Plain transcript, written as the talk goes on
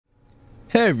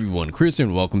Hey everyone, Chris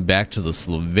and welcome back to the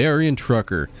Slaverian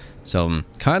Trucker. So I'm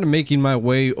kind of making my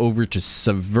way over to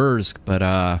Komsodrinsk, but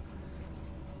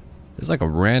there's like a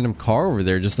random car over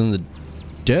there just in the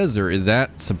desert. Is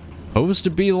that supposed to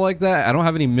be like that? I don't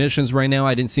have any missions right now.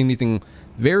 I didn't see anything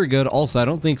very good. Also, I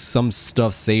don't think some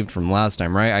stuff saved from last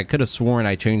time, right? I could have sworn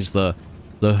I changed the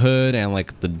hood and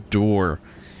like the door.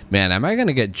 Man, am I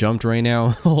gonna get jumped right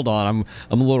now? Hold on,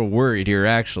 I'm a little worried here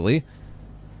actually.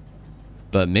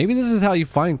 But maybe this is how you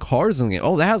find cars in the game.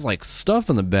 Oh, that has like stuff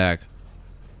in the back.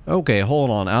 Okay, hold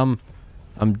on.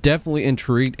 I'm definitely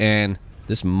intrigued, and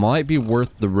this might be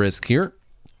worth the risk here.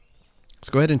 Let's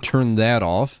go ahead and turn that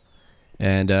off.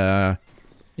 And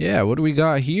yeah, what do we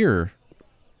got here?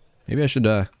 Maybe I should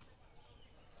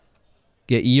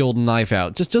get ye old knife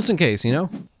out, just in case, you know.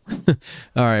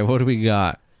 All right, what do we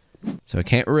got? So I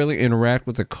can't really interact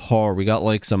with the car. We got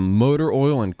like some motor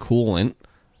oil and coolant.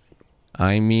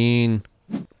 I mean,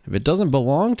 if it doesn't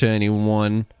belong to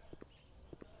anyone,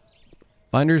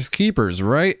 finders keepers,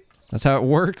 right? That's how it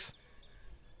works.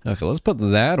 Okay, let's put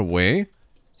that away.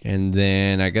 And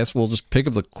then I guess we'll just pick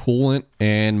up the coolant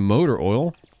and motor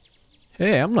oil.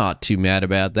 Hey, I'm not too mad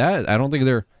about that. I don't think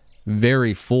they're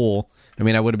very full. I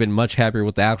mean, I would have been much happier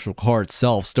with the actual car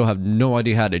itself. Still have no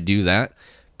idea how to do that.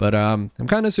 But I'm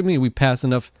kind of assuming we pass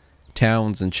enough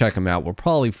towns and check them out, we'll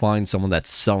probably find someone that's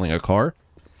selling a car.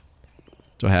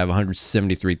 So I have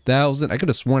 173,000. I could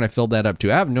have sworn I filled that up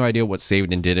too. I have no idea what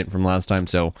saved and didn't from last time,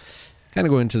 so kind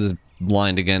of go into this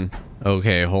blind again.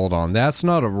 Okay, hold on. That's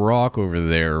not a rock over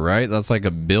there, right? That's like a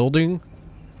building.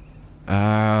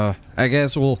 I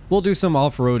guess we'll do some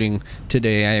off-roading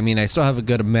today. I mean, I still have a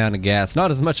good amount of gas.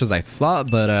 Not as much as I thought,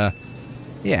 but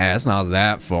yeah, it's not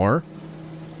that far.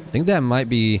 I think that might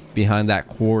be behind that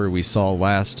quarry we saw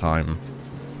last time.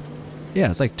 Yeah,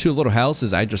 it's like two little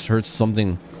houses. I just heard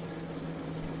something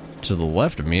to the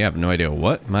left of me. I have no idea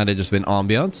what. Might have just been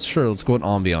ambiance. Sure, let's go with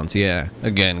ambiance. Yeah.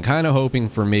 Again, kind of hoping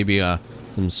for maybe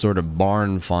some sort of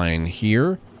barn find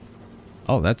here.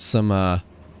 Oh, that's some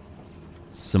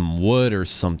wood or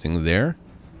something there.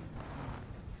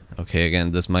 Okay,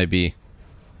 again, this might be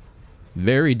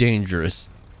very dangerous.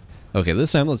 Okay,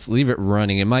 this time let's leave it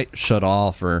running. It might shut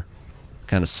off or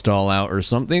kind of stall out or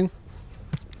something.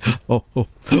 Oh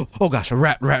gosh, a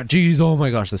rat. Jeez, oh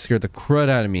my gosh, that scared the crud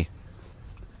out of me.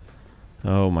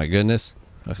 Oh my goodness.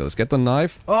 Okay, let's get the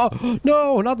knife. Oh,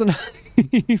 no, not the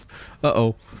knife.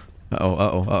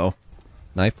 Uh-oh.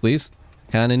 Knife, please.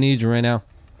 Kind of need you right now.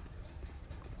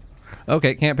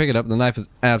 Okay, can't pick it up. The knife is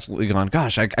absolutely gone.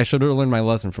 Gosh, I should have learned my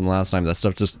lesson from last time. That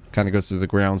stuff just kind of goes through the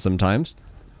ground sometimes.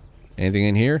 Anything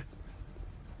in here?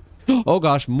 Oh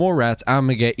gosh, more rats. I'm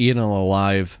gonna get eaten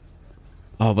alive.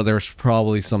 Oh, but there's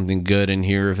probably something good in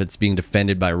here if it's being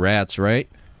defended by rats, right?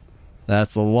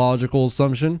 That's the logical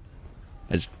assumption.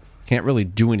 I just can't really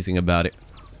do anything about it.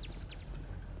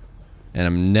 And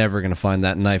I'm never gonna find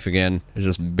that knife again. It's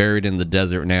just buried in the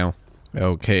desert now.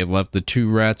 Okay, left the two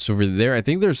rats over there. I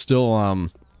think there's still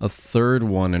a third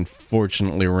one,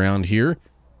 unfortunately, around here.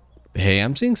 Hey,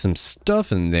 I'm seeing some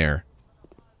stuff in there.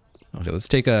 Okay, let's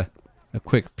take a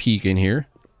quick peek in here.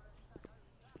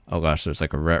 Oh gosh, there's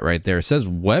like a rat right there. It says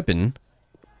weapon.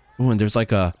 Oh, and there's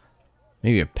like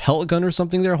maybe a pellet gun or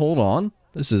something there. Hold on.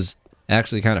 This is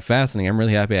actually kind of fascinating. I'm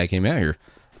really happy I came out here.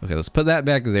 Okay, let's put that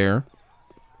back there.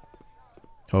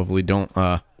 Hopefully don't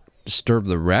disturb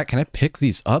the rat. Can I pick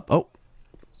these up? Oh,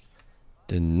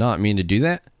 did not mean to do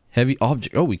that. Heavy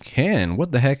object. Oh, we can.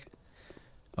 What the heck?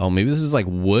 Oh, maybe this is like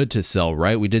wood to sell,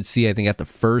 right? We did see, I think, at the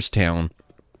first town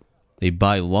they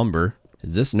buy lumber.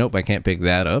 Is this? Nope, I can't pick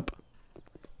that up.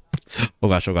 Oh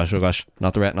gosh.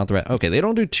 Not the rat. Okay, they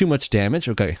don't do too much damage.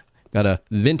 Okay, got a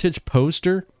vintage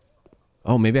poster.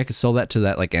 Oh, maybe I could sell that to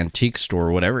that like antique store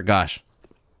or whatever. Gosh,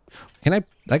 can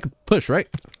I could push, right?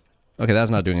 Okay, that's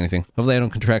not doing anything. Hopefully I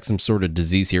don't contract some sort of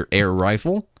disease here. Air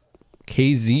rifle.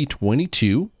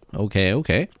 KZ-22.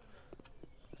 Okay.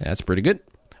 That's pretty good.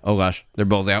 Oh gosh, they're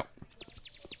both out.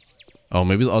 Oh,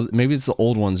 maybe it's the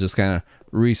old ones just kind of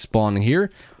respawning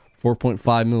here.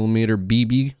 4.5mm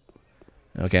BB.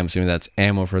 Okay, I'm assuming that's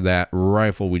ammo for that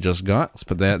rifle we just got. Let's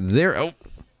put that there. Oh,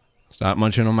 stop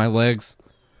munching on my legs.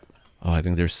 Oh, I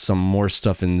think there's some more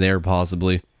stuff in there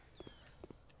possibly.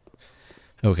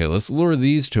 Okay, let's lure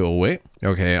these two away.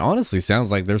 Okay, honestly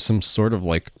sounds like there's some sort of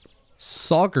like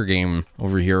soccer game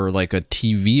over here, or like a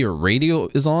TV or radio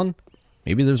is on.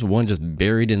 Maybe there's one just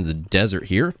buried in the desert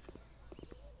here.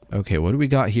 Okay, what do we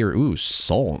got here? Ooh,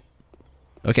 salt.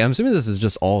 Okay, I'm assuming this is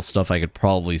just all stuff I could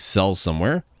probably sell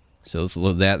somewhere. So let's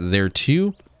load that there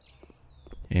too.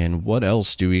 And what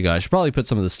else do we got? I should probably put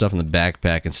some of this stuff in the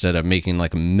backpack instead of making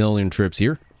like a million trips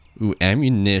here. Ooh,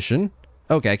 ammunition.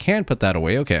 Okay, I can put that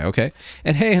away. Okay, okay.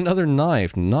 And hey, another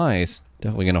knife. Nice.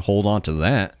 Definitely gonna hold on to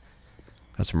that.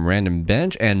 Got some random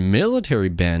bench and military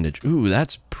bandage. Ooh,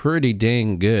 that's pretty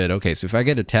dang good. Okay, so if I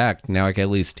get attacked, now I can at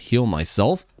least heal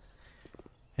myself.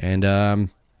 And,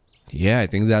 yeah, I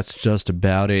think that's just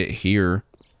about it here.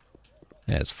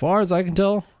 As far as I can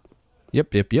tell.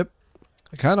 Yep.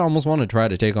 I kind of almost want to try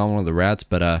to take on one of the rats,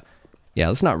 but, yeah,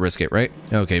 let's not risk it, right?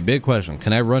 Okay, big question.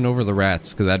 Can I run over the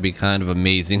rats? Because that'd be kind of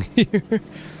amazing here.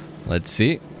 Let's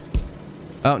see.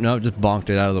 Oh, no, just bonked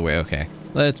it out of the way. Okay.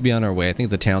 Let's be on our way. I think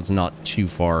the town's not too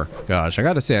far. Gosh, I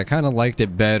gotta say, I kind of liked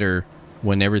it better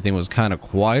when everything was kind of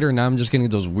quieter. Now I'm just getting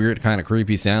those weird kind of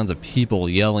creepy sounds of people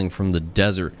yelling from the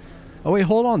desert. Oh, wait,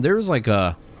 hold on. There's like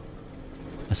a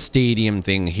stadium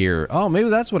thing here. Oh, maybe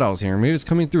that's what I was hearing. Maybe it's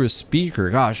coming through a speaker.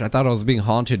 Gosh, I thought I was being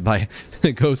haunted by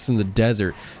ghosts in the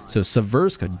desert. So,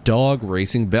 Slaverian dog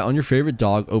racing. Bet on your favorite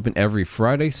dog. Open every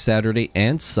Friday, Saturday,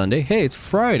 and Sunday. Hey, it's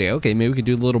Friday. Okay, maybe we could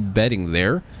do a little betting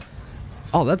there.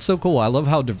 Oh, that's so cool. I love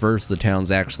how diverse the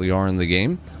towns actually are in the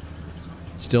game.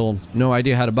 Still no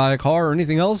idea how to buy a car or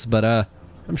anything else, but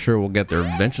I'm sure we'll get there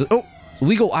eventually. Oh,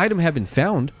 illegal item have been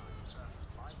found.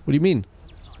 What do you mean?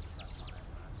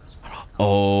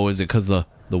 Oh, is it because the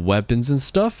weapons and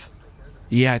stuff?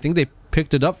 Yeah, I think they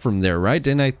picked it up from there, right?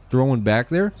 Didn't I throw one back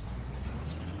there?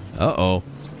 Uh-oh.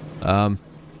 I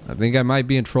think I might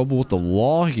be in trouble with the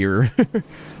law here.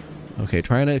 Okay,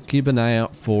 trying to keep an eye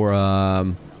out for,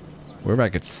 wherever I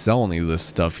could sell any of this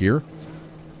stuff here.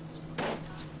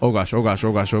 Oh gosh.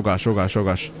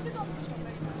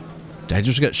 Did I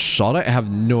just get shot at? I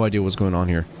have no idea what's going on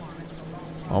here.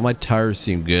 All my tires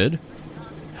seem good.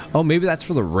 Oh, maybe that's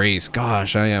for the race.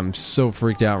 Gosh, I am so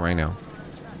freaked out right now.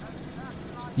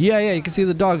 Yeah, you can see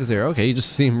the dogs there. Okay, you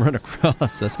just see him run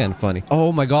across. That's kind of funny.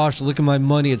 Oh my gosh, look at my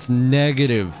money. It's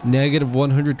negative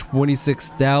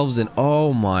 126,000.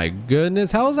 Oh my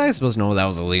goodness. How was I supposed to know that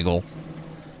was illegal?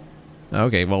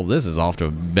 Okay, well, this is off to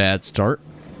a bad start.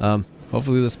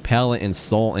 Hopefully this pallet and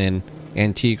salt and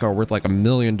antique are worth like $1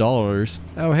 million.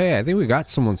 Oh, hey, I think we got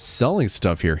someone selling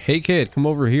stuff here. Hey, kid, come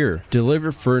over here.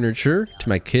 Deliver furniture to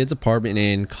my kid's apartment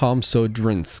in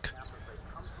Komsodrinsk.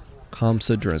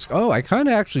 Oh, I kind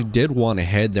of actually did want to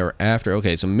head there after.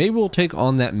 Okay, so maybe we'll take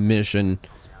on that mission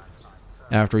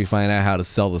after we find out how to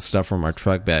sell the stuff from our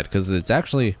truck bed, because it's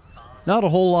actually not a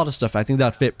whole lot of stuff. I think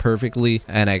that fit perfectly,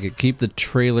 and I could keep the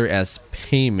trailer as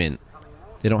payment.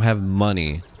 They don't have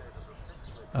money.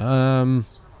 Do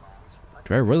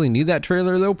I really need that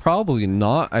trailer though? Probably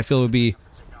not. I feel it would be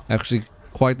actually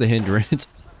quite the hindrance.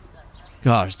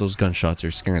 Gosh, those gunshots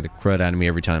are scaring the crud out of me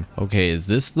every time. Okay, is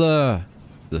this the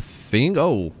thing?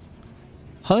 Oh,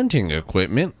 hunting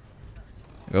equipment.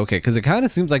 Okay, because it kind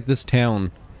of seems like this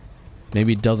town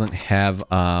maybe doesn't have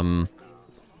the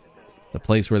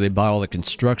place where they buy all the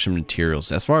construction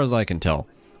materials, as far as I can tell.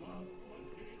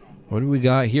 What do we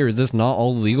got here? Is this not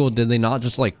all legal? Did they not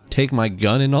just like take my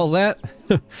gun and all that?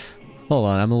 Hold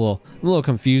on, I'm a little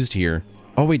confused here.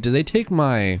 Oh wait, did they take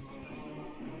my...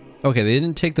 Okay, they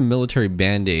didn't take the military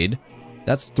band-aid.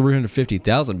 That's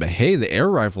 350,000, but hey, the air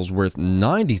rifle's worth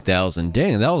 90,000.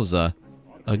 Dang, that was a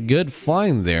good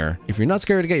find there. If you're not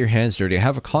scared to get your hands dirty, I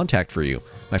have a contact for you.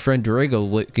 My friend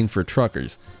Drago looking for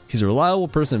truckers. He's a reliable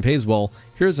person and pays well.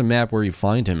 Here's a map where you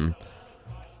find him.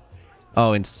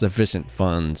 Oh, insufficient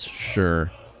funds,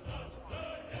 sure.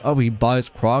 Oh, he buys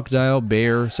crocodile,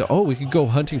 bear. So, oh, we could go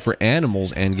hunting for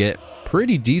animals and get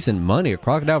pretty decent money. A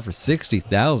crocodile for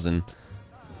 60,000.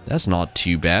 That's not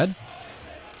too bad.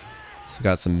 It's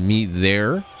got some meat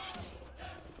there.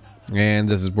 And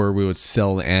this is where we would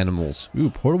sell the animals. Ooh,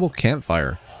 portable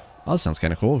campfire. Oh, that sounds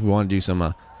kind of cool if we want to do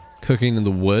some cooking in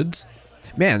the woods.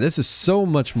 Man, this is so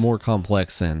much more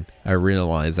complex than I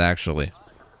realized, actually.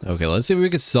 Okay, let's see if we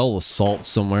could sell the salt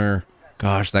somewhere.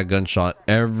 Gosh, that gunshot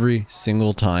every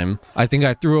single time. I think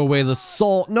I threw away the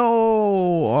salt. No!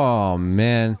 Oh,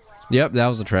 man. Yep, that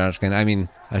was a trash can. I mean,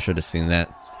 I should have seen that.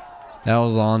 That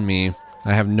was on me.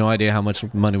 I have no idea how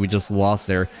much money we just lost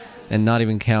there. And not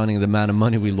even counting the amount of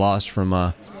money we lost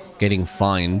from getting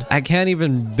fined. I can't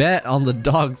even bet on the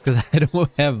dogs because I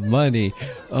don't have money.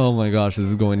 Oh my gosh, this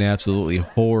is going absolutely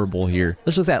horrible here.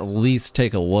 Let's just at least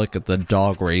take a look at the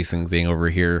dog racing thing over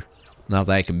here. Not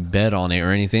that I can bet on it or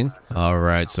anything.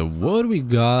 Alright, so what do we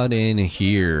got in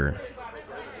here?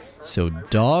 So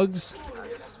dogs.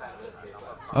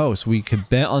 Oh, so we could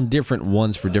bet on different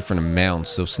ones for different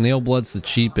amounts. So snail blood's the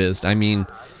cheapest. I mean,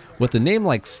 with a name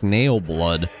like Snail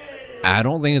Blood, I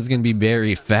don't think it's going to be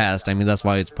very fast. I mean, that's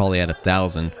why it's probably at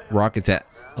 1,000. Rocket's at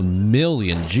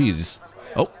 1,000,000. Jeez.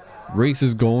 Oh, race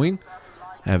is going.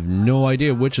 I have no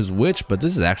idea which is which, but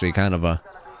this is actually kind of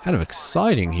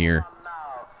exciting here.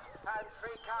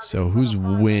 So who's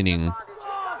winning?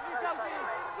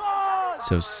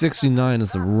 So 69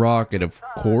 is the Rocket, of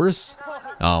course.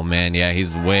 Oh man, yeah,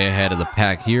 he's way ahead of the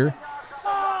pack here.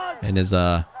 And his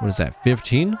what is that,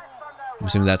 15? I'm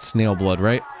assuming that's Snail Blood,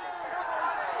 right?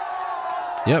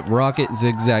 Yep, Rocket,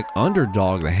 Zigzag,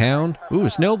 Underdog, the Hound. Ooh,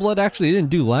 Snail Blood actually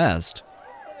didn't do last.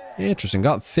 Interesting,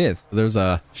 got 5th. There's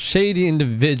a shady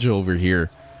individual over here.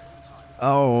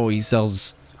 Oh, he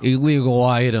sells illegal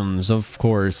items, of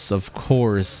course, of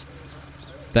course.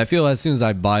 But I feel as soon as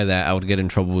I buy that, I would get in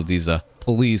trouble with these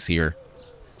police here.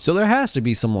 So there has to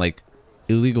be some, like,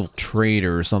 illegal trade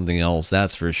or something else,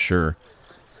 that's for sure.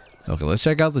 Okay, let's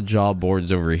check out the job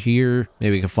boards over here.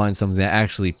 Maybe we can find something that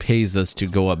actually pays us to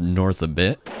go up north a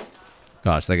bit.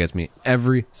 Gosh, that gets me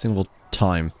every single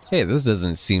time. Hey, this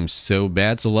doesn't seem so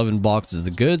bad. It's 11 boxes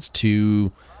of goods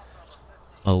to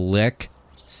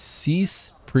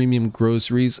Alexis Premium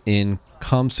Groceries in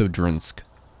Komsodrinsk.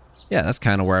 Yeah, that's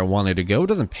kind of where I wanted to go. It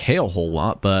doesn't pay a whole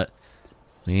lot, but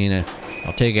I mean,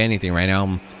 I'll take anything right now.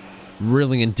 I'm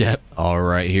really in debt. All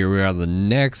right, here we are the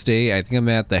next day. I think I'm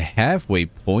at the halfway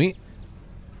point.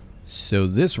 So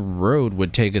this road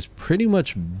would take us pretty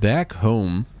much back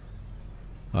home.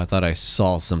 Oh, I thought I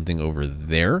saw something over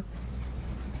there.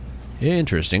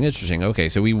 Interesting, interesting. Okay,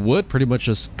 so we would pretty much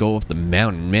just go up the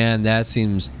mountain. Man, that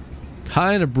seems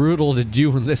kind of brutal to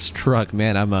do in this truck.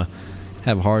 Man, I'm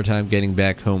have a hard time getting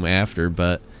back home after,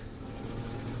 but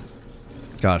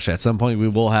gosh, at some point we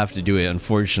will have to do it,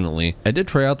 unfortunately. I did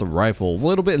try out the rifle a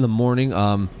little bit in the morning.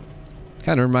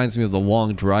 Kind of reminds me of the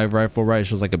long drive rifle, right? It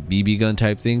shows like a BB gun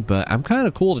type thing, but I'm kind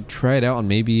of cool to try it out on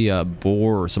maybe a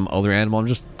boar or some other animal. I'm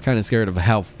just kind of scared of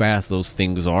how fast those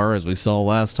things are, as we saw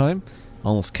last time.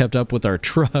 Almost kept up with our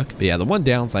truck. But yeah, the one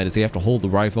downside is you have to hold the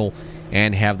rifle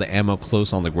and have the ammo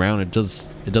close on the ground. It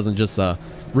doesn't just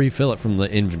refill it from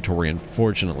the inventory,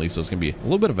 unfortunately, so it's gonna be a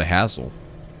little bit of a hassle.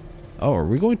 Oh, are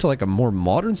we going to like a more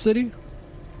modern city?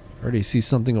 I already see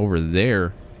something over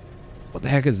there. What the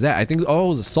heck is that? I think,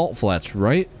 oh, the salt flats,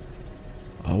 right?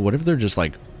 Oh, what if they're just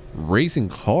like racing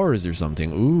cars or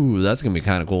something? Ooh, that's gonna be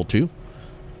kind of cool too.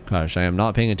 Gosh, I am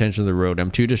not paying attention to the road.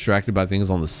 I'm too distracted by things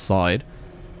on the side.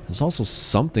 There's also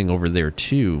something over there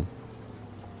too.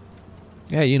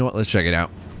 Yeah, you know what? Let's check it out.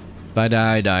 If I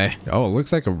die. Oh, it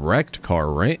looks like a wrecked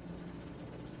car, right?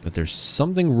 But there's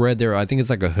something red there. I think it's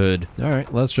like a hood. All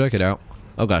right, let's check it out.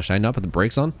 Oh gosh, did I not put the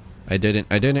brakes on? I didn't.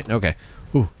 Okay.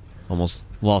 Ooh, almost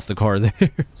lost the car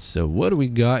there. So what do we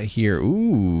got here?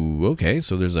 Ooh, okay.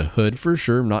 So there's a hood for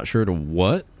sure. I'm not sure to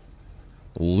what.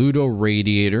 Ludo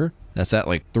radiator. That's at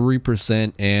like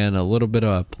 3% and a little bit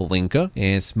of palinka.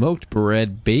 And smoked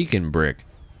bread bacon brick.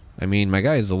 I mean, my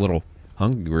guy is a little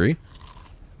hungry.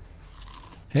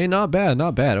 Hey, not bad,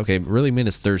 not bad. Okay, really made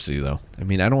us thirsty though. I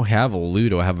mean, I don't have a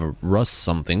Ludo, I have a Rust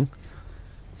something.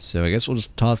 So I guess we'll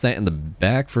just toss that in the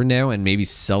back for now and maybe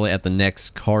sell it at the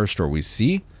next car store we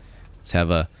see. Let's have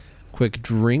a quick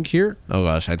drink here. Oh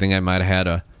gosh, I think I might have had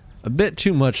a bit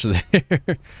too much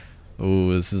there.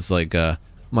 Oh, this is like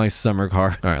my summer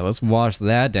car. All right, let's wash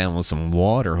that down with some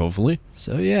water, hopefully.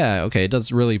 So yeah, okay, it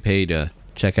does really pay to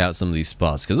check out some of these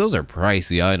spots because those are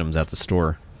pricey items at the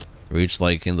store. Reach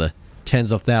like in the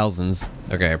tens of thousands.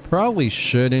 Okay, I probably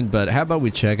shouldn't, but how about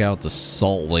we check out the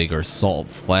Salt Lake or Salt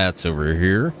Flats over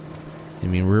here? I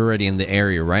mean, we're already in the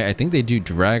area, right? I think they do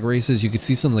drag races. You can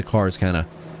see some of the cars kind of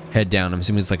head down. I'm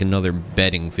assuming it's like another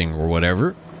betting thing or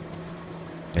whatever.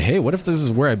 Hey, what if this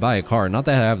is where I buy a car? Not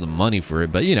that I have the money for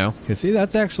it, but you know. Okay, see,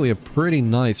 that's actually a pretty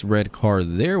nice red car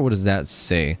there. What does that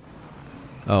say?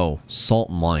 Oh, salt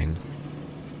mine.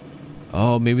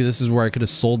 Oh, maybe this is where I could have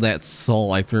sold that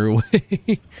salt I threw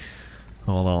away.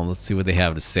 Hold on, let's see what they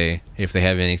have to say, if they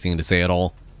have anything to say at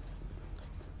all.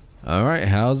 Alright,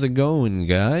 how's it going,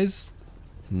 guys?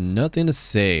 Nothing to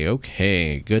say.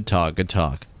 Okay, good talk, good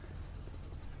talk.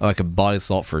 Oh, I could buy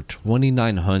salt for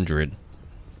 $2,900.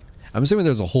 I'm assuming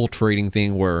there's a whole trading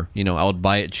thing where, you know, I would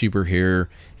buy it cheaper here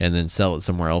and then sell it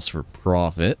somewhere else for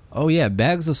profit. Oh yeah,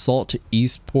 bags of salt to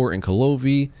Eastport and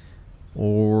Kolovy,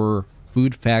 or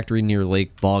food factory near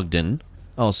Lake Bogdan.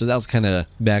 Oh, so that was kind of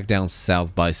back down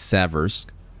south by Slaverian.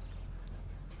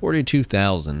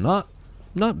 42,000.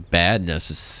 Not bad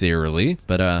necessarily,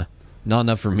 but not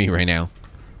enough for me right now.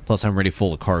 Plus, I'm already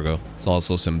full of cargo. There's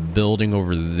also some building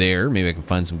over there. Maybe I can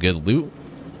find some good loot.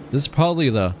 This is probably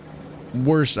the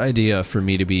worst idea for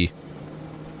me to be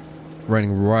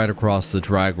running right across the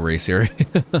drag race area.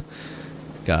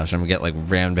 Gosh, I'm gonna get like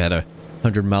rammed at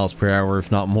 100 miles per hour,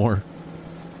 if not more.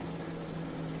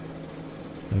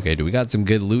 Okay, do we got some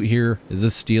good loot here? Is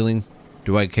this stealing?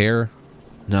 Do I care?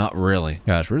 Not really.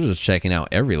 Gosh, we're just checking out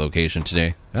every location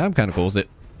today. I'm kind of cool with it.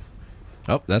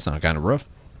 Oh, that's not kind of rough.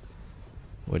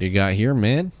 What do you got here,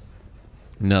 man?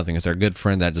 Nothing. It's our good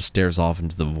friend that just stares off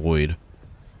into the void.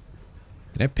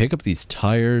 Can I pick up these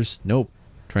tires? Nope.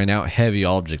 Trying out heavy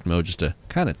object mode just to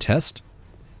kind of test.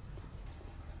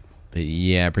 But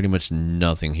yeah, pretty much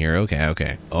nothing here. Okay,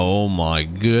 okay. Oh my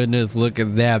goodness, look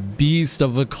at that beast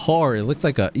of a car. It looks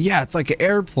like a, yeah, it's like an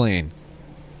airplane.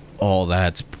 Oh,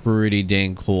 that's pretty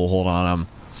dang cool. Hold on, I'm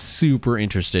super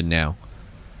interested now.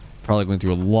 Probably going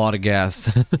through a lot of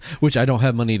gas, which I don't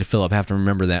have money to fill up. Have to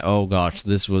remember that. Oh gosh,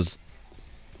 this was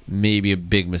maybe a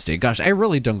big mistake. Gosh, I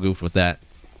really done goofed with that.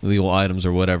 Illegal items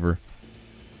or whatever.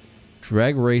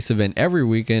 Drag race event every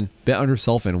weekend. Bet on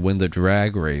yourself and win the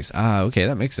drag race. Ah, okay,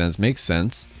 that makes sense. Makes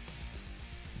sense.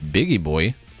 Biggie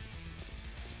boy.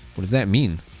 What does that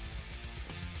mean?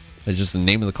 That's just the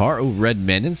name of the car. Oh, Red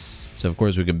Menace. So of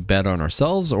course we can bet on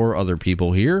ourselves or other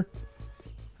people here.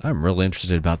 I'm really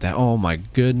interested about that. Oh my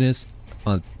goodness.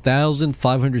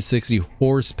 1,560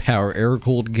 horsepower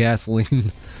air-cooled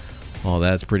gasoline. Oh,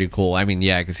 that's pretty cool. I mean,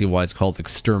 yeah, I can see why it's called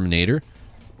Exterminator.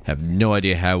 Have no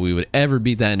idea how we would ever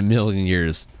beat that in a million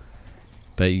years.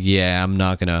 But yeah, I'm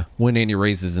not gonna win any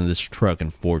races in this truck,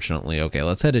 unfortunately. Okay,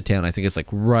 let's head to town. I think it's like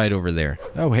right over there.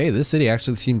 Oh, hey, this city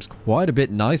actually seems quite a bit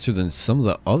nicer than some of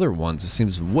the other ones. It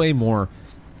seems way more,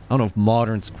 I don't know if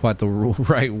modern's quite the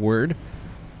right word.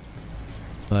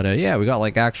 But yeah, we got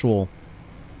like actual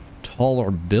taller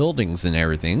buildings and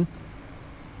everything.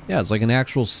 Yeah, it's like an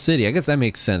actual city. I guess that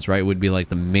makes sense, right? It would be like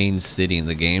the main city in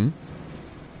the game.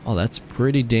 Oh, that's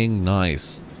pretty dang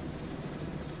nice.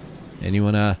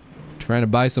 Anyone trying to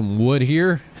buy some wood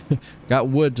here? Got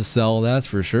wood to sell, that's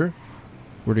for sure.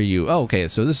 What are you? Oh, okay,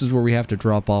 so this is where we have to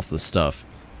drop off the stuff.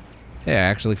 Hey, I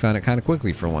actually found it kind of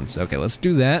quickly for once. Okay, let's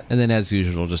do that. And then as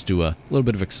usual, just do a little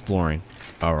bit of exploring.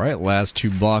 All right, last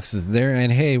 2 boxes there.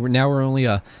 And hey, we're only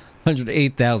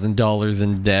 $108,000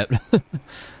 in debt.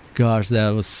 Gosh,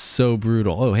 that was so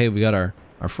brutal. Oh, hey, we got our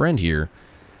friend here.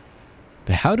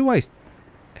 But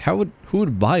who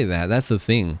would buy that? That's the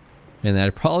thing. And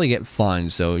I'd probably get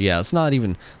fined. So yeah, let's not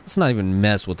even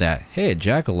mess with that. Hey, a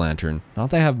jack-o'-lantern. Not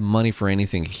that I have money for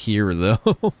anything here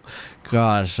though.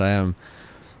 Gosh, I am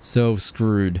so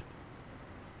screwed.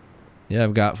 Yeah,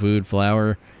 I've got food,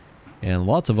 flour, and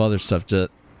lots of other stuff that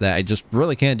I just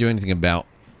really can't do anything about.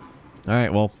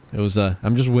 Alright, well, it was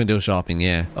I'm just window shopping,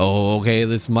 yeah. Oh, okay,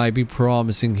 this might be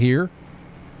promising here.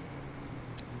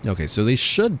 Okay, so they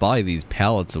should buy these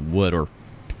pallets of wood, or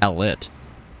pallet.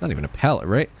 Not even a pallet,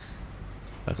 right?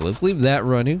 Okay, let's leave that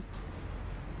running.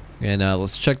 And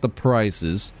let's check the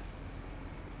prices.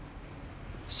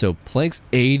 So planks,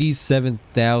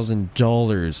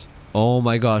 $87,000. Oh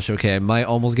my gosh, okay, I might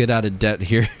almost get out of debt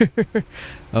here.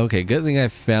 Okay, good thing I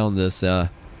found this.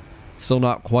 Still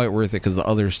not quite worth it because of the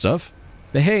other stuff.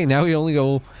 But hey, now we only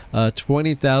go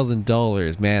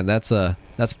 $20,000. Man, that's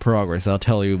progress, I'll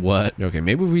tell you what. Okay,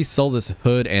 maybe if we sell this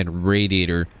hood and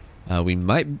radiator, we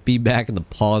might be back in the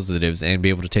positives and be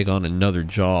able to take on another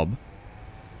job.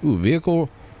 Ooh,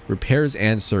 vehicle repairs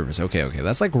and service. Okay, okay,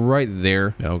 that's like right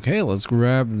there. Okay, let's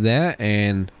grab that,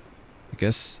 and I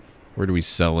guess, where do we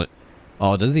sell it?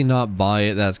 Oh, does he not buy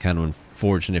it? That's kind of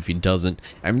unfortunate if he doesn't.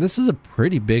 I mean, this is a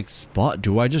pretty big spot.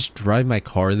 Do I just drive my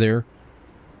car there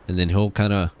and then he'll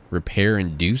kind of repair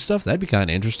and do stuff? That'd be kind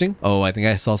of interesting. Oh, I think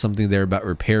I saw something there about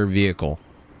repair vehicle.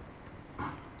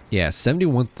 Yeah,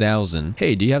 71,000.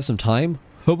 Hey, do you have some time?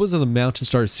 Hobos of the mountain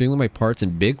started stealing my parts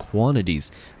in big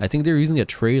quantities. I think they're using a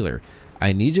trailer.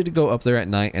 I need you to go up there at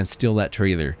night and steal that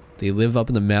trailer. They live up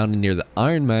in the mountain near the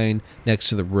iron mine next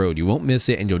to the road. You won't miss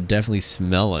it and you'll definitely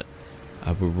smell it.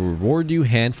 I will reward you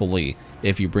handfully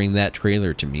if you bring that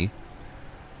trailer to me.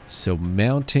 So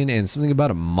mountain and something about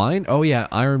a mine? Oh yeah,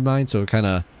 iron mine, so kind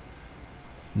of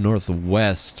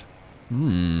northwest.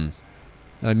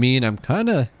 I mean, I'm kind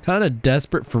of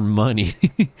desperate for money.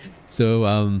 So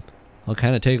I'll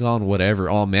kind of take on whatever.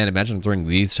 Oh man, imagine throwing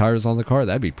these tires on the car.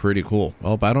 That'd be pretty cool.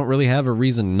 Well, but I don't really have a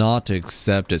reason not to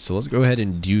accept it, so let's go ahead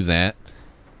and do that.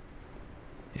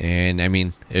 And I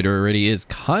mean, it already is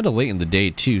kind of late in the day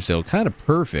too, so kind of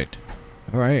perfect.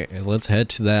 All right, let's head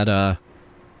to that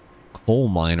coal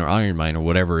mine or iron mine or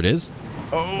whatever it is.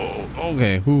 Oh,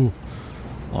 okay. Ooh,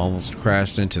 almost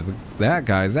crashed into that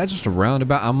guy. Is that just a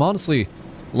roundabout? I'm honestly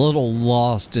a little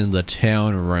lost in the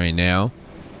town right now.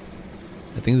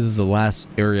 I think this is the last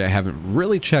area I haven't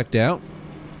really checked out.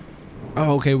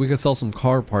 Oh, okay, we can sell some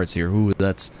car parts here. Ooh,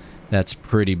 that's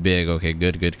pretty big. Okay,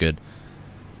 good.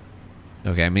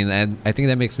 Okay, I mean, I think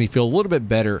that makes me feel a little bit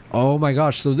better. Oh my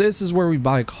gosh, so this is where we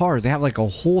buy cars. They have like a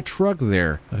whole truck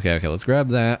there. Okay, let's grab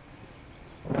that.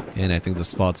 And I think the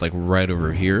spot's like right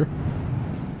over here.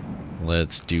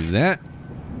 Let's do that.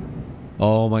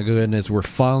 Oh my goodness, we're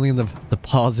finally in the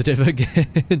positive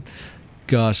again.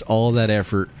 Gosh, all that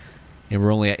effort. And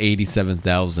we're only at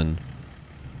 87,000.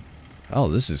 Oh,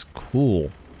 this is cool.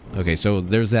 Okay, so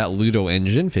there's that Ludo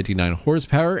engine, 59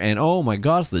 horsepower. And oh my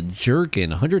gosh, the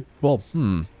Jerkin, 100, well,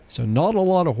 So not a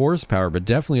lot of horsepower, but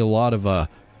definitely a lot of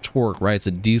torque, right? It's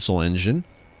a diesel engine.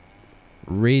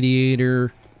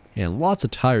 Radiator. And lots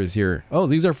of tires here. Oh,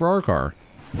 these are for our car.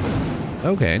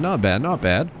 Okay, not bad, not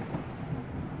bad.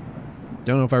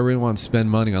 Don't know if I really want to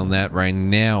spend money on that right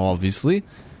now, obviously.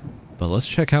 But let's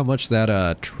check how much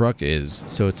that truck is.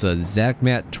 So it's a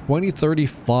Zachmat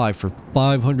 2035 for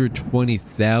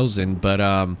 520,000. But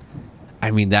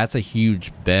I mean, that's a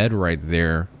huge bed right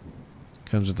there.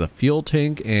 Comes with a fuel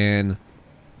tank and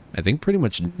I think pretty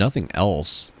much nothing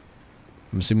else.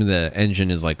 I'm assuming the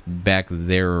engine is like back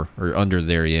there or under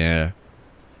there. Yeah.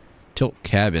 Tilt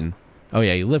cabin. Oh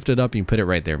yeah, you lift it up and you put it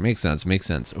right there. Makes sense. Makes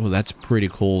sense. Oh, that's pretty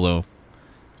cool though.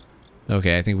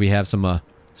 Okay, I think we have some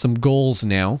goals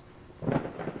now.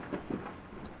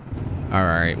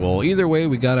 Alright, well either way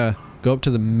we gotta go up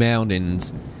to the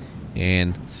mountains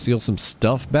and steal some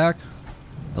stuff back.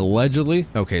 Allegedly.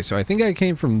 Okay, so I think I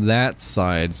came from that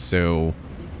side, so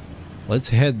let's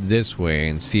head this way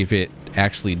and see if it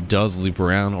actually does loop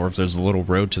around or if there's a little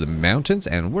road to the mountains.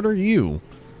 And what are you?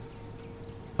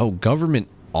 Oh, government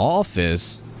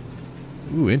office.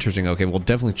 Ooh, interesting. Okay, we'll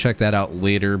definitely check that out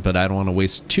later, but I don't want to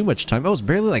waste too much time. Oh, it's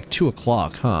barely like 2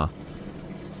 o'clock, huh?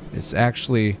 It's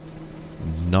actually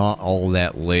not all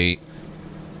that late.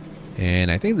 And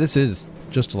I think this is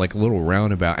just like a little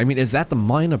roundabout. I mean, is that the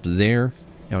mine up there?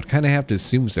 I would kind of have to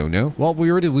assume so, no? Well, we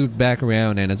already looped back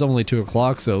around and it's only 2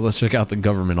 o'clock, so let's check out the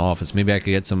government office. Maybe I could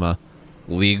get some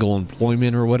legal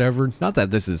employment or whatever. Not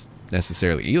that this is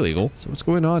necessarily illegal. So what's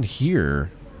going on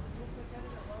here?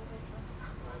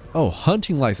 Oh,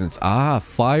 hunting license. Ah,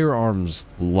 firearms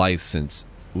license.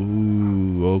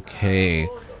 Ooh, okay.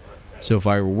 So if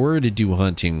I were to do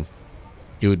hunting,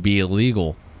 it would be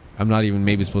illegal. I'm not even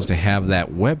maybe supposed to have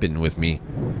that weapon with me.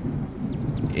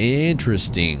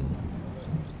 Interesting.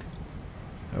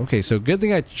 Okay, so good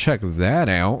thing I checked that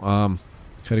out.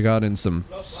 Could have got in some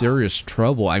serious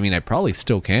trouble. I mean, I probably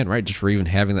still can, right? Just for even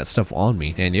having that stuff on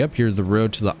me. And yep, here's the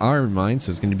road to the iron mine. So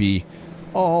it's going to be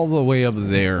all the way up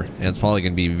there. And it's probably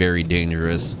going to be very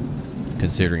dangerous,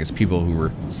 considering it's people who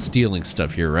were stealing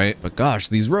stuff here, right? But gosh,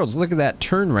 these roads, look at that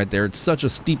turn right there. It's such a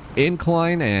steep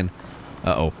incline and...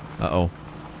 Uh-oh. Uh-oh.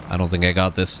 I don't think I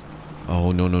got this.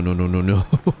 Oh, no, no, no, no, no, no.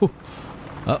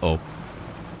 Uh-oh.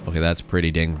 Okay, that's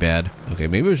pretty dang bad. Okay,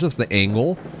 maybe it was just the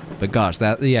angle. But gosh,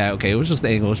 that... Yeah, okay, it was just the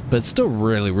angle. But it's still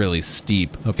really, really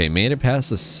steep. Okay, made it past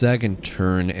the second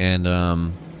turn.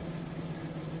 And,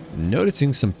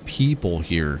 noticing some people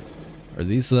here. Are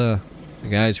these the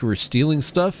guys who were stealing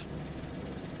stuff?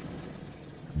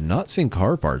 I'm not seeing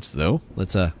car parts, though.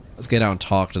 Let's get out and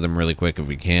talk to them really quick if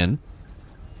we can.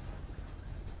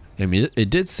 I mean,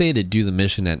 it did say to do the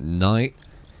mission at night.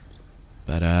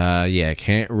 But, yeah, I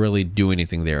can't really do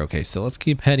anything there. Okay, so let's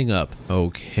keep heading up.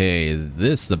 Okay, is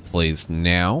this the place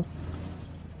now?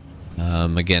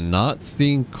 Again, not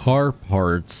seeing car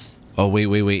parts. Oh, wait,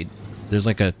 wait, wait. There's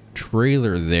like a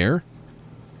trailer there.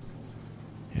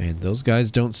 And those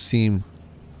guys don't seem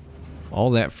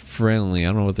all that friendly. I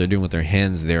don't know what they're doing with their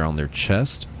hands there on their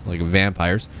chest. Like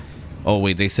vampires. Oh,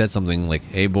 wait, they said something like,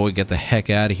 hey, boy, get the heck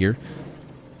out of here.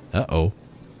 Uh-oh.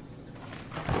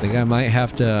 I think I might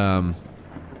have to,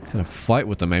 kind of fight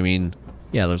with them. I mean,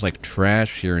 yeah, there's like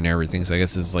trash here and everything. So I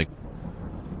guess this is like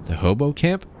the hobo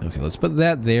camp. Okay, let's put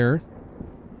that there.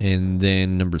 And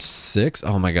then number 6.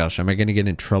 Oh my gosh, am I going to get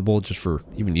in trouble just for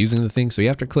even using the thing? So you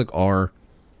have to click R.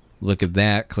 Look at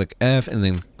that. Click F and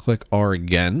then click R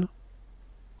again.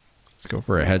 Let's go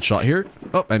for a headshot here.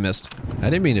 Oh, I missed.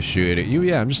 I didn't mean to shoot at you.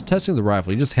 Yeah, I'm just testing the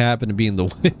rifle. You just happen to be in the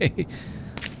way.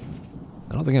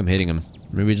 I don't think I'm hitting him.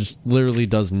 Maybe it just literally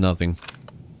does nothing.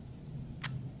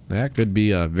 That could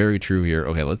be very true here.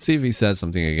 Okay, let's see if he says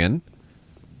something again.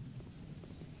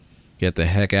 Get the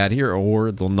heck out of here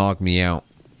or they'll knock me out.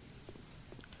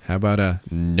 How about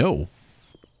no?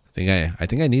 I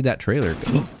think I need that trailer.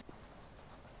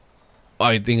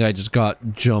 I think I just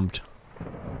got jumped.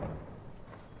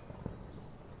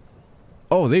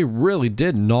 Oh, they really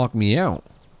did knock me out.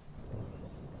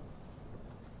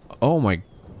 Oh my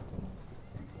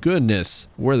goodness.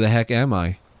 Where the heck am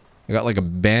I? I got like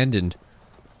abandoned.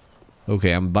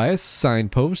 Okay, I'm by a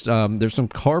signpost. There's some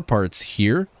car parts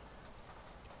here.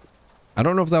 I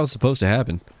don't know if that was supposed to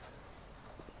happen.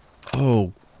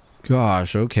 Oh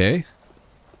gosh, okay.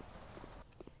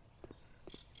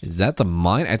 Is that the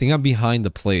mine? I think I'm behind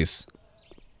the place.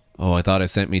 Oh, I thought it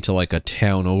sent me to like a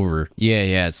town over.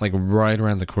 Yeah, it's like right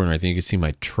around the corner. I think you can see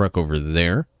my truck over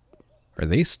there. Are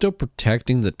they still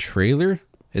protecting the trailer?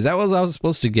 Is that what I was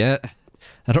supposed to get?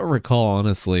 I don't recall,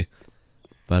 honestly.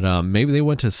 But maybe they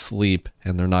went to sleep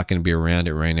and they're not going to be around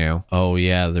it right now. Oh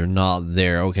yeah, they're not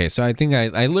there. Okay, so I think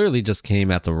I literally just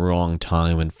came at the wrong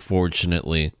time,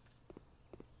 unfortunately.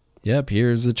 Yep,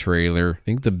 here's the trailer. I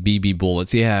think the BB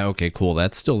bullets. Yeah, okay, cool.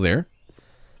 That's still there.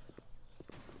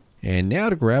 And now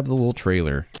to grab the little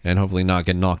trailer and hopefully not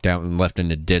get knocked out and left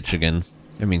in a ditch again.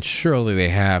 I mean, surely they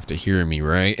have to hear me,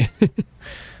 right?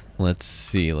 Let's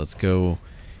see. Let's go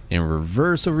in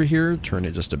reverse over here. Turn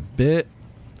it just a bit.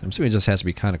 I'm assuming it just has to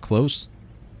be kind of close.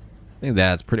 I think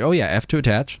that's pretty... Oh yeah, F to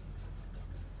attach.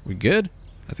 We good?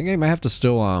 I think I might have to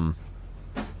still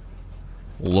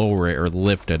lower it or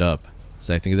lift it up.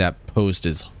 So I think that post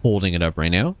is holding it up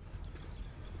right now.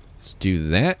 Let's do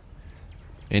that.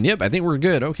 And yep, I think we're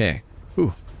good. Okay.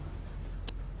 Whew.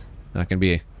 Not gonna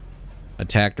be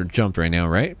attacked or jumped right now,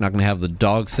 right? Not gonna have the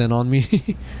dog scent on me.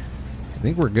 I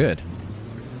think we're good.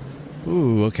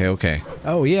 Ooh, okay.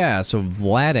 Oh yeah, so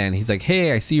Vladan, he's like,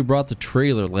 hey, I see you brought the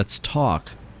trailer. Let's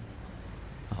talk.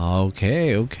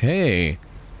 Okay.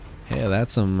 Hey,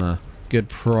 that's some good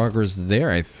progress there,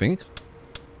 I think.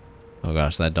 Oh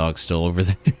gosh, that dog's still over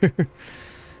there.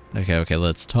 Okay,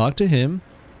 let's talk to him.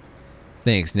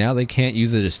 Thanks. Now they can't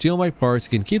use it to steal my parts.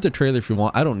 You can keep the trailer if you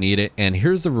want. I don't need it. And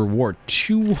here's the reward.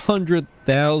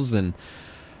 200,000.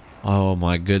 Oh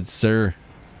my good sir.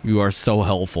 You are so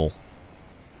helpful.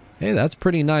 Hey, that's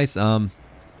pretty nice.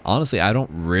 Honestly, I don't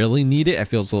really need it. I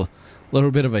feel it's a little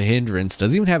bit of a hindrance.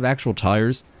 Does it even have actual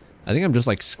tires? I think I'm just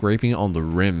like scraping it on the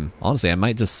rim. Honestly, I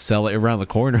might just sell it around the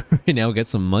corner right now, get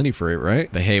some money for it, right?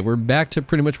 But hey, we're back to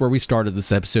pretty much where we started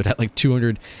this episode at like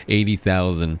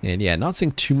 280,000. And yeah, not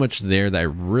seeing too much there that I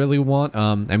really want.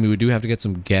 I mean, we do have to get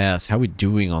some gas. How are we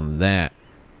doing on that?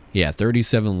 Yeah,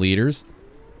 37 liters.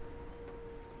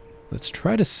 Let's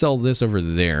try to sell this over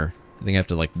there. I think I have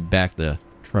to like back the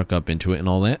truck up into it and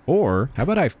all that. Or how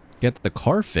about I get the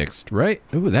car fixed, right?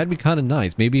 Ooh, that'd be kind of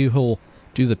nice. Maybe he'll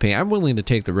do the paint. I'm willing to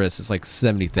take the risk. It's like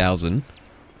 70,000.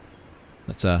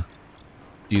 Let's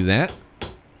do that.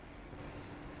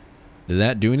 Did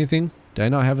that do anything? Did I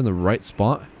not have in the right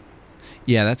spot?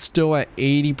 Yeah, that's still at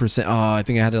 80%. Oh, I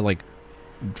think I had to like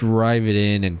drive it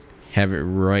in and have it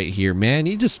right here. Man,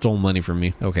 he just stole money from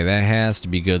me. Okay, that has to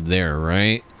be good there,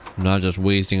 right? I'm not just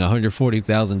wasting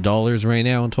 $140,000 right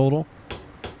now in total.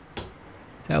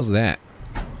 How's that?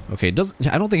 Okay,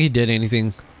 I don't think he did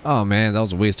anything. Oh man, that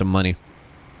was a waste of money.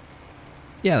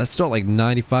 Yeah, that's still like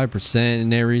 95%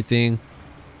 and everything.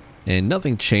 And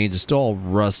nothing changed. It's still all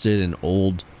rusted and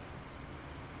old.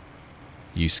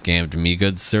 You scammed me,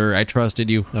 good sir. I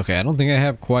trusted you. Okay, I don't think I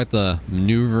have quite the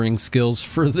maneuvering skills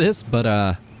for this, but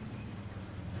oh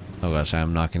gosh,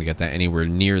 I'm not gonna get that anywhere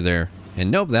near there.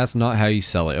 And nope, that's not how you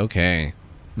sell it. Okay.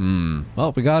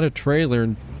 Well, we got a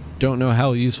trailer. Don't know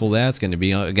how useful that's gonna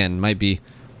be. Again, might be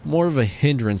more of a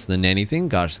hindrance than anything.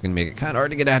 Gosh, it's gonna make it kind of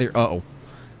hard to get out of here. Uh-oh.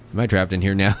 Am I trapped in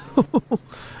here now?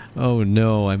 Oh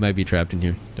no, I might be trapped in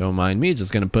here. Don't mind me,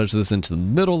 just gonna push this into the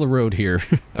middle of the road here.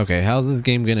 Okay, how's this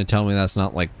game gonna tell me that's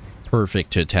not like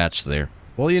perfect to attach there?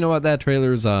 Well, you know what, that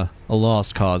trailer's a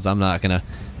lost cause. I'm not gonna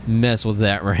mess with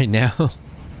that right now.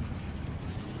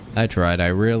 I tried, I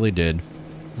really did.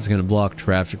 It's gonna block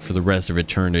traffic for the rest of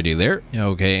eternity there.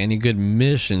 Okay, any good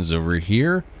missions over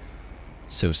here?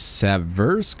 So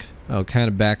Slaverian, oh, kind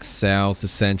of back south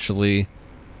essentially.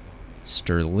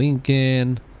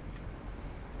 Sterlinken,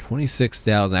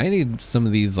 26,000. I need some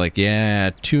of these, like, yeah,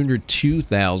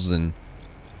 202,000.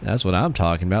 That's what I'm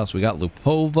talking about. So we got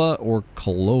Lupova or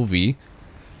Kolovi.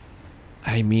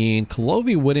 I mean,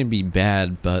 Kolovi wouldn't be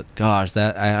bad, but gosh,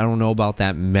 that I don't know about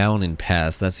that mountain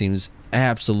pass. That seems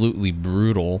absolutely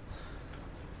brutal.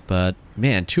 But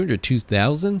man,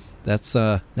 202,000. That's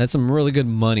some really good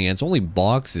money. And it's only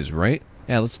boxes, right?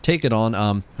 Yeah, let's take it on.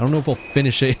 I don't know if we'll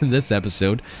finish it in this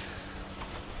episode,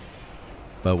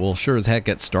 but we'll sure as heck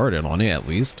get started on it at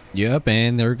least. Yep,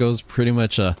 and there goes pretty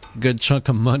much a good chunk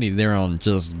of money there on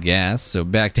just gas. So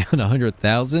back down to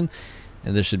 100,000,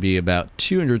 and this should be about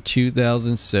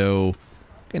 202,000. So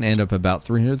gonna end up about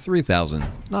 303,000.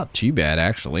 Not too bad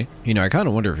actually. You know, I kind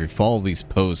of wonder if you follow these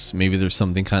posts, maybe there's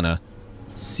something kind of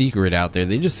secret out there.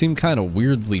 They just seem kind of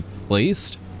weirdly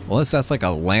placed. Unless that's like a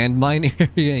landmine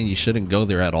area and you shouldn't go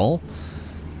there at all.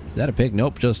 Is that a pig?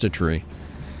 Nope, just a tree.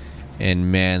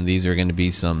 And man, these are going to be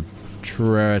some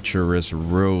treacherous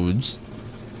roads.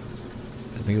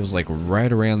 I think it was like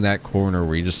right around that corner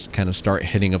where you just kind of start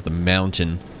heading up the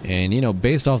mountain. And you know,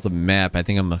 based off the map, I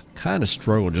think I'm going to kind of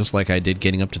struggle just like I did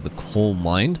getting up to the coal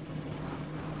mine.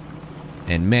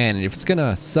 And man, if it's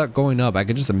gonna suck going up, I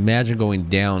could just imagine going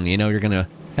down. You know, you're gonna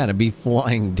kind of be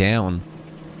flying down.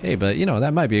 Hey, but you know,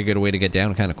 that might be a good way to get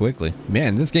down kind of quickly.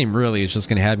 Man, this game really is just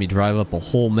gonna have me drive up a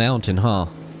whole mountain, huh?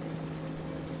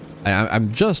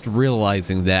 I'm just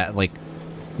realizing that, like,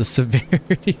 the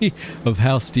severity of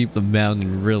how steep the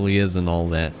mountain really is and all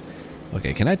that.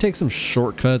 Okay, can I take some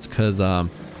shortcuts? Because,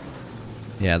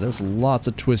 yeah, there's lots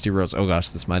of twisty roads. Oh gosh,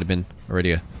 this might have been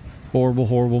already a horrible,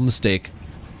 horrible mistake.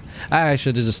 I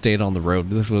should have just stayed on the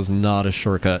road. This was not a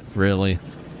shortcut, really.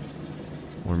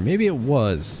 Or maybe it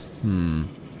was.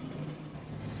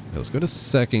 Let's go to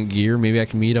second gear. Maybe I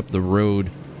can meet up the road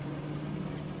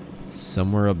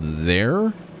somewhere up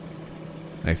there,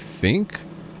 I think.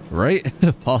 Right?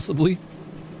 Possibly.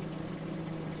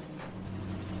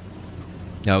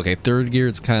 Okay, third gear,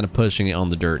 it's kind of pushing it on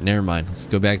the dirt. Never mind. Let's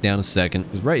go back down a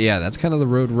second. Right, yeah, that's kind of the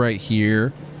road right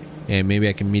here. And maybe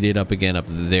I can meet it up again up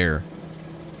there.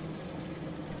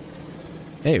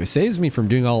 Hey, if it saves me from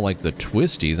doing all, like, the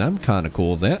twisties, I'm kind of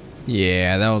cool with that.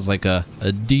 Yeah, that was like a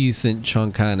decent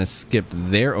chunk kind of skipped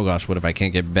there. Oh gosh, what if I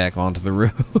can't get back onto the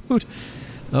road?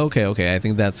 Okay, I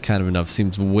think that's kind of enough.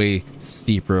 Seems way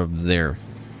steeper up there.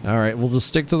 Alright, we'll just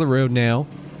stick to the road now.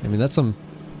 I mean, that's some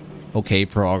okay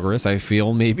progress, I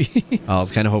feel, maybe. I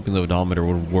was kind of hoping the odometer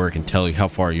would work and tell you how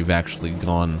far you've actually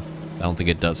gone. I don't think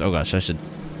it does. Oh gosh, I should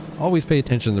always pay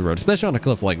attention to the road, especially on a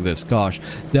cliff like this. Gosh,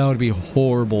 that would be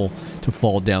horrible to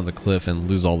fall down the cliff and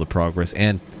lose all the progress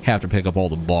and have to pick up all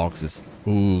the boxes.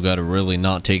 Ooh, gotta really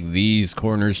not take these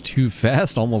corners too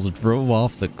fast. Almost drove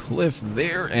off the cliff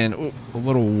there and ooh, a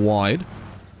little wide.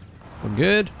 We're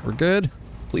good. We're good.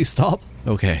 Please stop.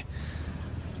 Okay.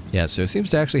 Yeah, so it seems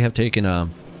to actually have taken the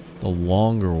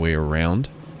longer way around.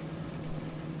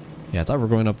 Yeah, I thought we were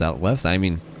going up that left side. I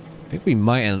mean, I think we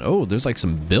might. And oh, there's like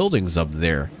some buildings up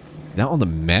there. Is that on the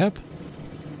map?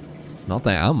 Not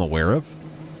that I'm aware of.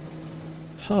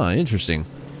 Huh, interesting.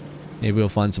 Maybe we'll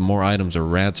find some more items or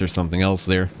rats or something else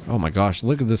there. Oh my gosh,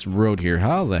 look at this road here.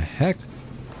 How the heck?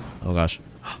 Oh gosh.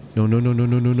 No.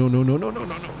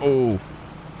 Oh.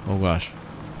 Oh gosh.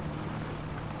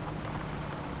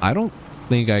 I don't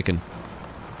think I can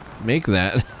make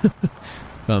that.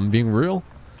 If I'm being real.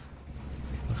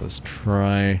 Let's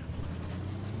try a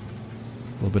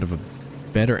little bit of a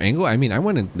better angle. I mean, I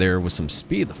went in there with some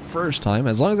speed the first time.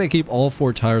 As long as I keep all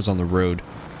four tires on the road.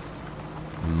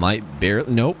 Might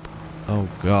barely. Nope. Oh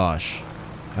gosh.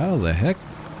 How the heck?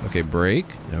 Okay, brake.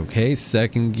 Okay,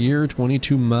 second gear,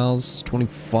 22 miles,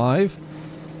 25.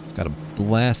 Gotta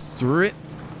blast through it.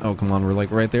 Oh, come on, we're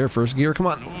like right there. First gear, come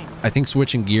on. I think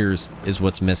switching gears is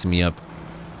what's messing me up.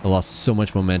 I lost so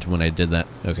much momentum when I did that.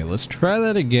 Okay, let's try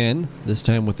that again. This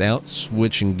time without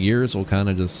switching gears. We'll kind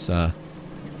of just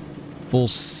full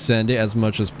send it as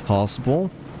much as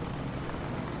possible.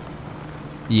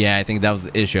 Yeah, I think that was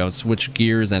the issue. I would switch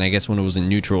gears, and I guess when it was in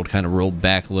neutral, it kind of rolled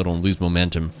back a little and lose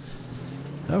momentum.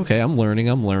 Okay, I'm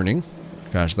learning.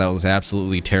 Gosh, that was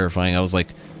absolutely terrifying. I was like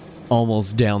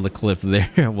almost down the cliff there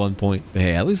at one point. But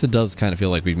hey, at least it does kind of feel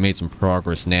like we've made some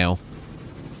progress now.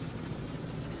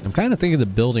 I'm kind of thinking the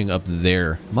building up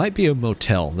there might be a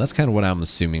motel. That's kind of what I'm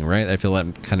assuming, right? I feel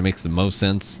that kind of makes the most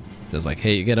sense. Just like,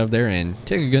 hey, you get up there and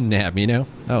take a good nap, you know?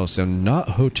 Oh, so not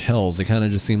hotels. They kind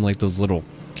of just seem like those little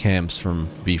camps from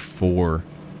before.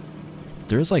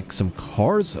 There's like some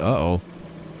cars. Uh-oh.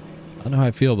 I don't know how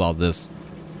I feel about this.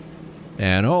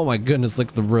 And oh my goodness, look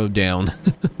at the road down.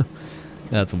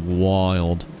 That's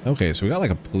wild. Okay, so we got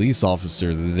like a police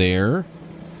officer there.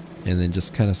 And then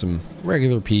just kind of some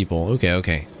regular people. Okay.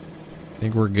 I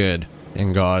think we're good.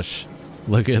 And gosh,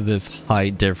 look at this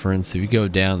height difference. If you go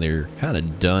down there, you're kind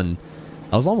of done.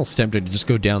 I was almost tempted to just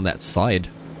go down that side.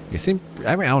 It seemed,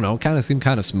 I mean, I don't know, kind of seemed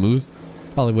kind of smooth.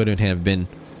 Probably wouldn't have been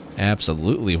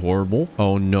absolutely horrible.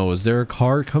 Oh no, is there a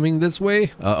car coming this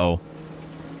way? Uh-oh.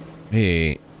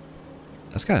 Hey,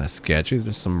 that's kind of sketchy.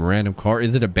 There's some random car.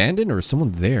 Is it abandoned or is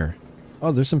someone there?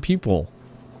 Oh, there's some people.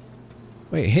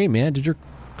 Wait, hey man, did your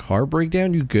car break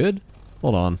down? You good?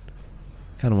 Hold on.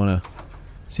 Kind of want to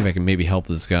see if I can maybe help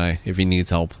this guy if he needs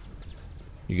help.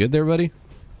 You good there, buddy?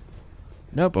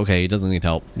 Nope. Okay, he doesn't need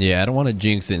help. Yeah, I don't want to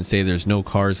jinx it and say there's no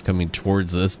cars coming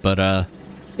towards us, but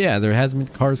yeah, there has been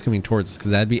cars coming towards us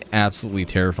because that'd be absolutely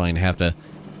terrifying to have to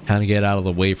kind of get out of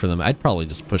the way for them. I'd probably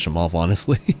just push them off,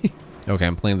 honestly. Okay,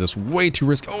 I'm playing this way too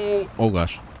risky. Oh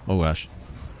gosh.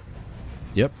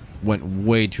 Yep, went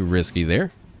way too risky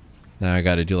there. Now I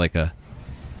got to do like a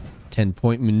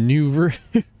 10-point maneuver.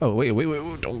 Oh, wait.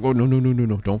 Don't go.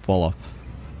 No. Don't fall off.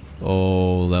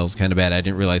 Oh, that was kind of bad. I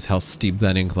didn't realize how steep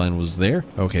that incline was there.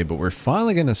 Okay, but we're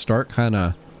finally going to start kind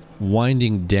of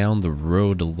winding down the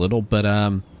road a little. But,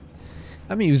 I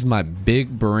I'm gonna use my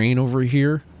big brain over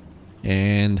here.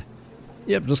 And,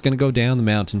 yep, just gonna go down the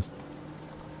mountain.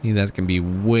 I think that's gonna be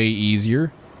way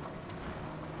easier.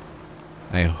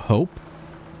 I hope.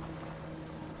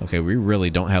 Okay, we really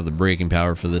don't have the braking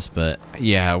power for this, but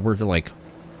yeah, we're like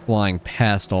flying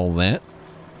past all that.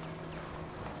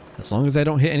 As long as I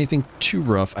don't hit anything too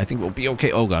rough, I think we'll be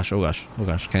okay. Oh gosh, oh gosh, oh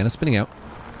gosh, kind of spinning out.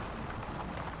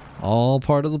 All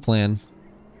part of the plan.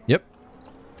 Yep,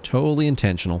 totally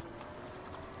intentional.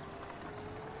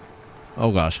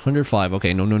 Oh gosh, 105.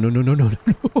 Okay, no, no, no, no, no, no,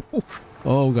 no.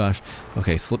 Oh gosh.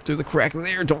 Okay, slip through the crack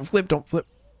there. Don't flip, don't flip.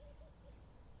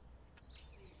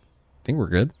 I think we're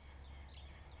good.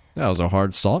 That was a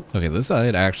hard stop. Okay, this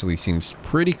side actually seems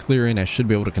pretty clear, and I should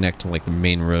be able to connect to like the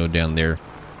main road down there.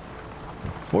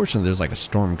 Unfortunately, there's like a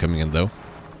storm coming in though.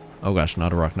 Oh gosh,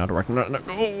 not a rock, not a rock, not, not,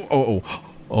 oh, oh,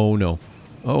 oh, oh no.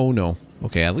 Oh no.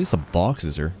 Okay, at least the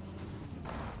boxes are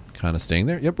kind of staying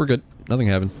there. Yep, we're good. Nothing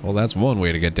happened. Well, that's one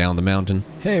way to get down the mountain.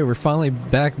 Hey, we're finally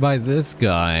back by this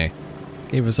guy.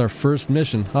 Gave us our first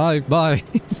mission. Hi, bye.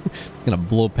 It's gonna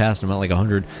blow past him at like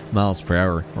 100 miles per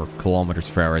hour, or kilometers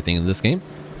per hour, I think, in this game.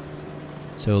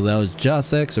 So that was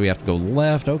Jacek, so we have to go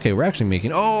left. Okay, we're actually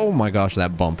making... Oh my gosh,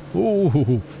 that bump.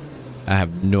 Ooh, I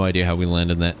have no idea how we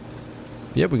landed that.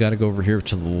 Yep, we gotta go over here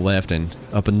to the left and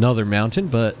up another mountain,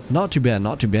 but not too bad,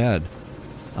 not too bad.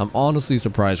 I'm honestly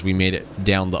surprised we made it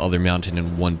down the other mountain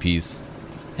in one piece.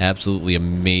 Absolutely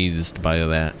amazed by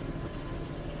that.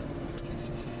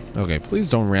 Okay, please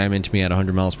don't ram into me at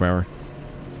 100 miles per hour.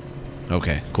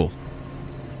 Okay, cool.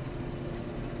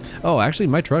 Oh, actually,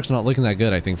 my truck's not looking that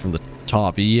good, I think, from the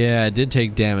top. Yeah, it did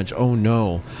take damage. Oh,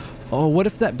 no. Oh, what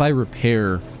if that by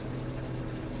repair,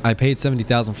 I paid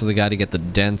 $70,000 for the guy to get the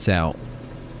dents out?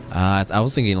 I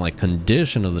was thinking like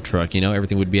condition of the truck, you know,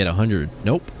 everything would be at 100.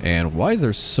 Nope. And why is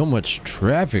there so much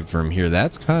traffic from here?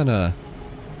 That's kind of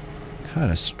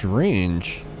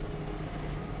strange.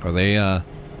 Are they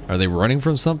running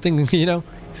from something? You know,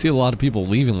 you see a lot of people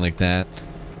leaving like that.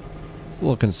 It's a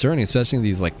little concerning, especially in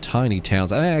these like tiny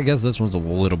towns. I guess this one's a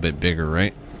little bit bigger,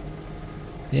 right?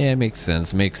 Yeah, makes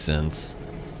sense. Makes sense.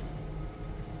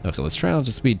 Okay, let's try not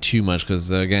to speed too much, because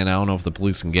again, I don't know if the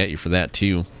police can get you for that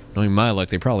too. Knowing my luck,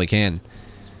 they probably can.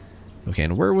 Okay,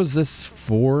 and where was this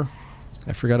for?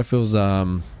 I forgot if it was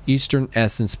Eastern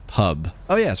Essence Pub.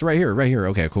 Oh yeah, it's right here, right here.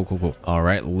 Okay, cool, cool, cool. All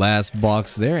right, last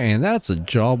box there, and that's a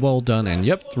job well done. And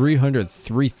yep,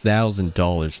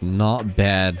 $303,000. Not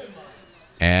bad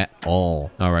at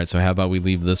all. All right, so how about we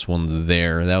leave this one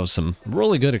there? That was some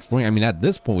really good exploring. I mean, at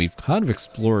this point, we've kind of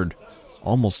explored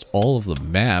almost all of the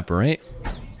map, right?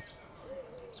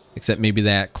 Except maybe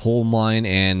that coal mine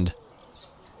and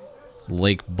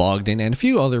Lake Bogdan and a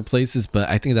few other places, but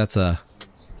I think that's a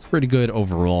pretty good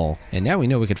overall. And now we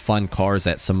know we could find cars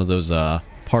at some of those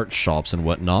parts shops and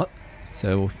whatnot.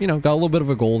 So, you know, got a little bit of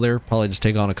a goal there. Probably just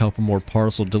take on a couple more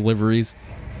parcel deliveries.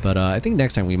 But I think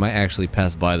next time we might actually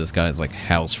pass by this guy's like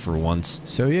house for once.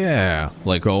 So yeah,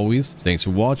 like always, thanks for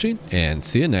watching and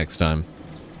see you next time.